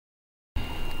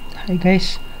Hi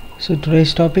guys, so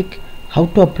today's topic, how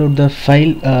to upload the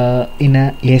file in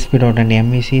a ASP.NET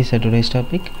MVC is today's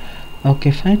topic.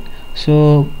 Okay, fine.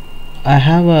 So I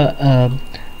have a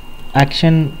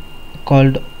action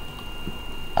called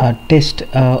test.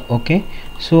 Okay,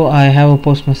 so I have a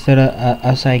post method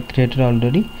as I created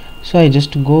already. So I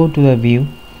just go to the view.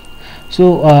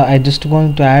 So I just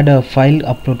going to add a file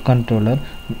upload controller.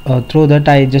 Through that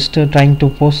I just trying to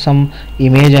post some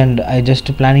image and I just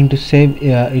planning to save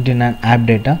it in an app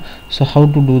data. So how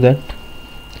to do that?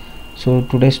 So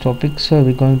today's topics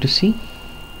we're going to see.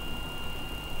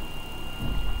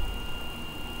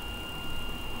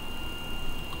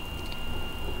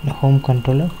 The home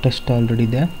controller test already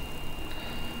there.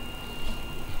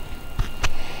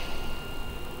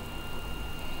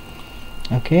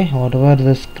 Okay, whatever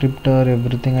the script or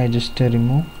everything I just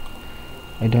remove.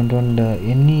 I don't want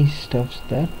any stuffs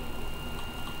there.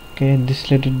 Okay,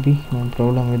 this let it be, no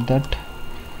problem with that.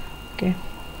 Okay,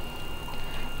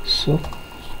 so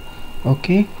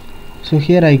okay, so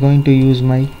here I going to use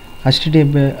my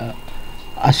HTML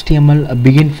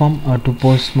begin form to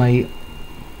post my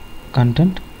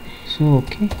content. So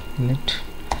okay, let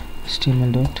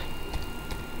HTML dot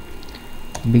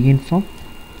begin form.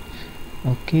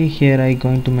 Okay, here I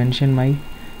going to mention my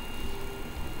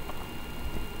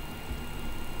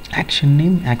action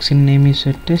name is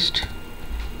a test.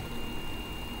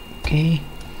 Okay,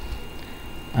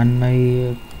 and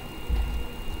my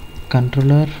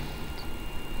controller.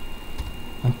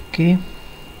 Okay,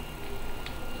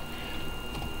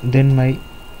 then my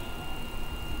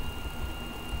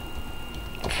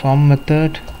form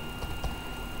method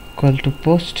equal to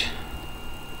post.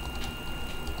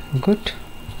 Good.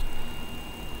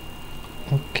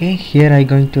 Okay, here I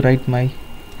going to write my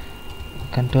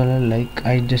controller, like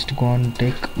I just go and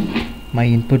take my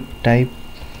input type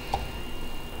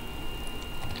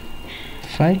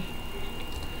file.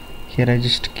 Here I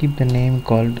just keep the name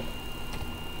called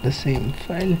the same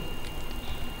file.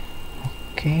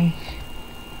 Okay,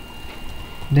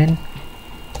 then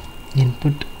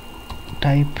input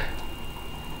type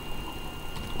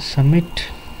submit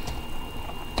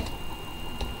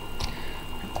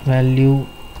value.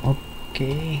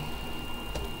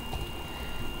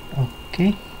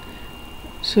 Okay,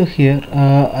 so here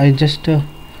I just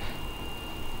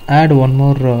add one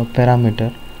more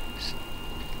parameter.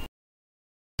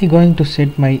 I'm going to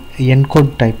set my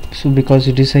encode type, so because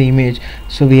it is an image,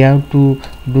 so we have to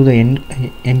do the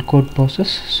encode process.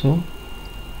 So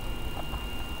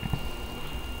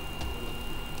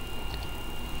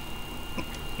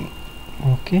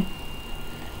okay,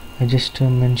 I just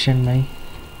mention my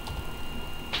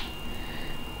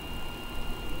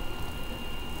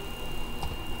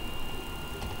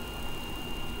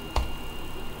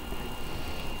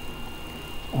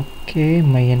okay,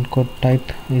 my encode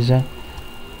type is a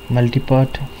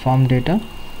multi-part form data.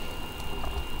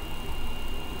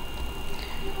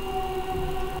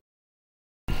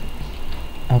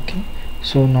 Okay,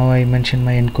 so now I mention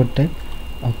my encode type.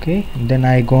 Okay, then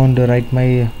I go and write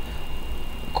my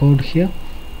code here.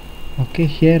 Okay,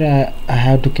 here I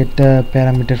have to get the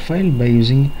parameter file by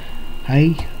using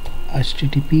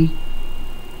http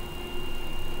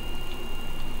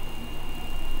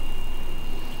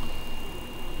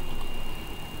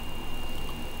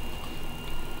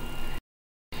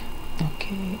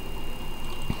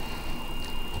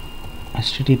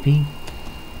http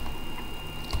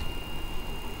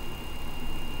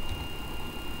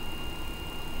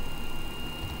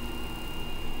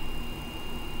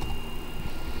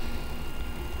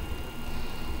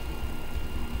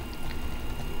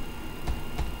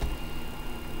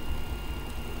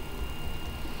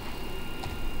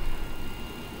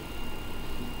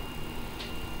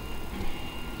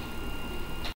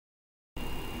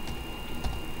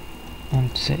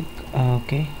one sec.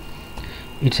 Okay,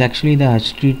 it's actually the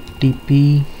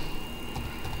http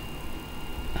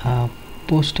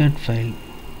posted file.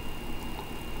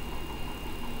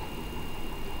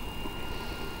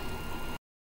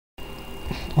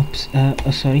 Oops,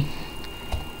 sorry.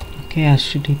 Okay,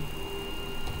 http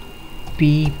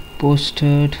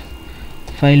posted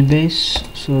file base.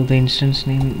 So the instance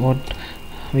name what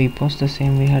we post, the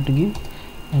same we had to give.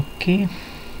 Okay,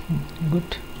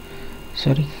 good.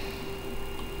 Sorry.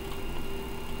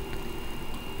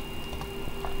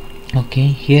 Okay,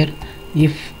 here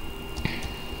if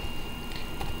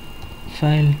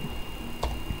file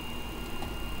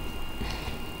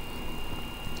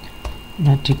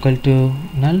not equal to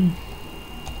null,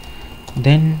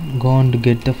 then go on to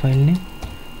get the file name.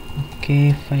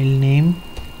 Okay, file name.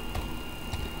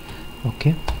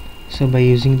 Okay, so by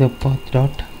using the path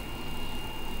dot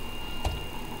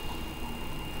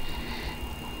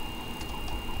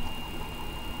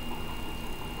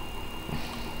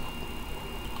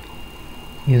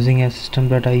using a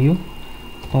system.io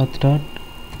path dot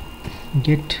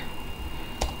get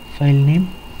file name.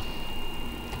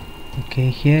 Okay,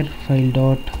 here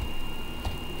file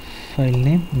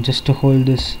name, just to hold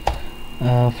this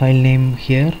file name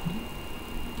here.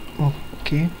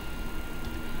 Okay,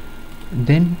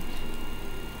 then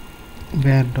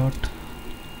where dot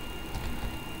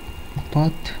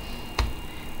path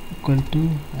equal to,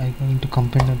 I'm going to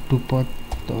compare that to path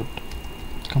dot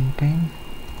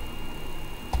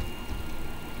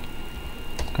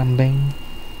combine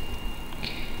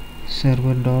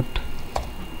server dot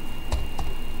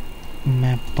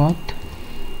map path.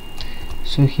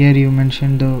 So here you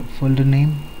mentioned the folder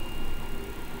name.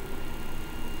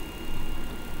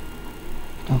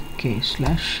 Okay,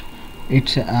 slash,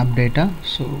 it's app data.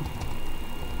 So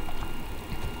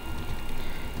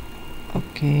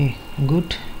okay,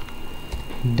 good.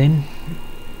 Then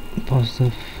pass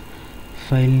the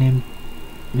file name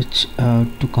which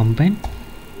to combine.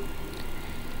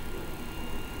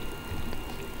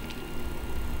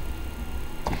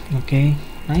 Okay,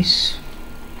 nice.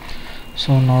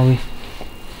 So now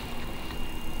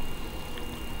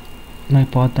my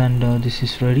path and this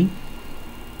is ready.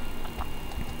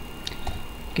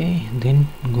 Okay, then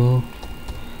go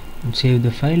and save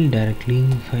the file directly.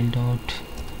 File dot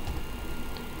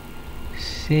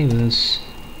save as,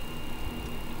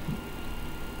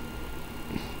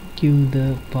 give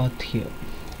the path here.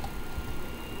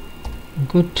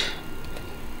 Good.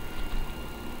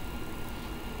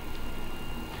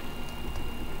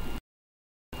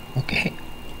 Okay,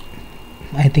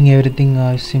 I think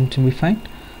everything seems to be fine.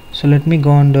 So let me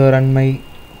go and run my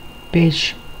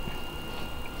page.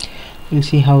 We'll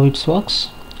see how it works.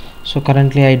 So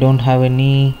currently I don't have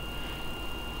any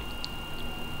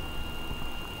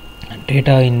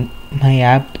data in my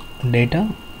app data.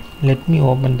 Let me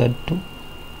open that too.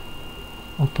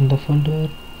 Open the folder.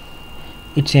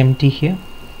 It's empty here.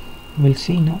 We'll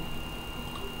see now.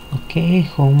 Okay,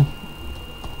 home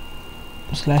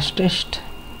slash test.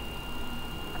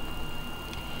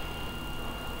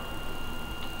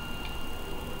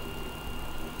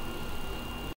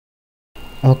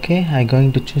 Okay, I'm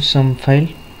going to choose some file.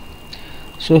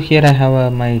 So here I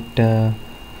have my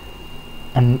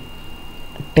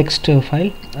text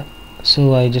file.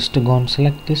 So I just go and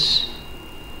select this.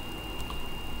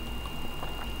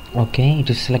 Okay,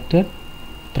 it is selected.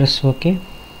 Press OK.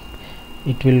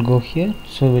 It will go here.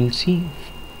 So we'll see.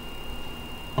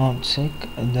 On sec,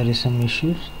 there is some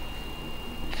issues.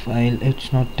 File,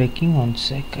 it's not taking. On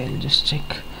sec, I'll just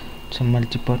check. Some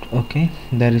multipart. Okay,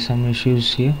 there is some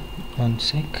issues here. One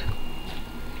sec.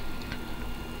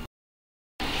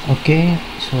 Okay,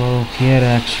 so here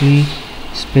actually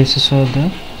spaces are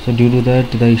there, so due to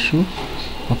that the issue.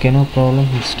 Okay, no problem,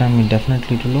 this time it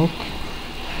definitely to look.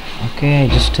 Okay, I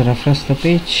just refresh the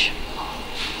page.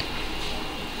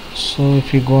 So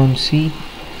if you go and see,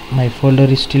 my folder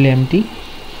is still empty.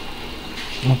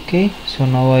 Okay, so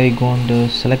now I go and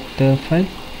select the file,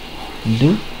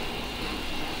 do.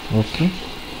 Okay,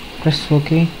 press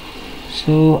OK.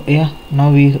 So yeah,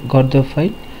 now we got the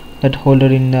file that holder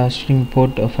in the stream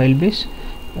port file base.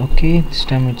 Okay, this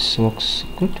time it works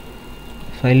good.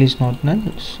 File is not null.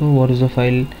 So what is the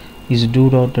file is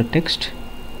do.text.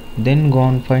 Then go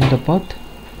and find the path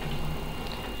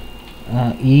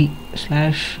e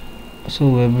slash, so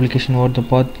web application, what the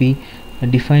path we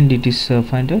defined, it is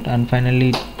find out, and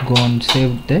finally go and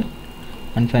save that,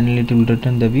 and finally it will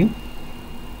return the view.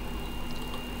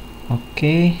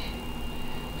 Okay,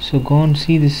 so go and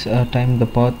see this time the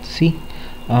path. See,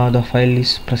 the file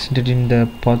is presented in the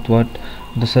path what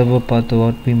the server path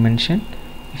what we mentioned.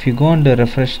 If you go and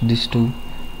refresh this too,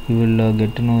 you will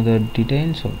get to know the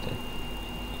details of that.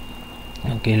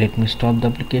 Okay, let me stop the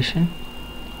application.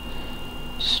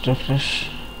 Just refresh.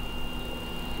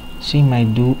 See, my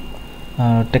do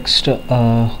text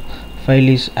file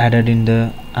is added in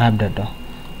the app data.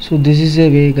 So this is a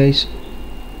way, guys.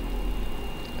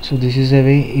 So this is a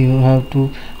way you have to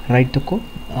write the code.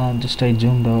 Just I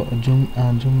zoomed out, zoomed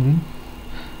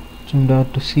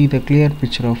out to see the clear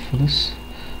picture of this.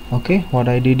 Okay, what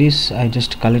I did is I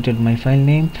just collected my file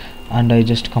name and I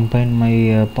just combined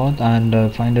my path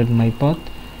and find my path,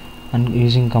 and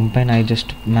using combine I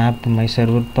just mapped my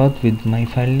server path with my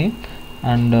file name,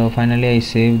 and finally I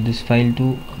saved this file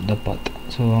to the path.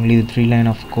 So only the 3 line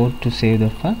of code to save the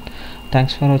path.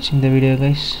 Thanks for watching the video,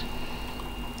 guys.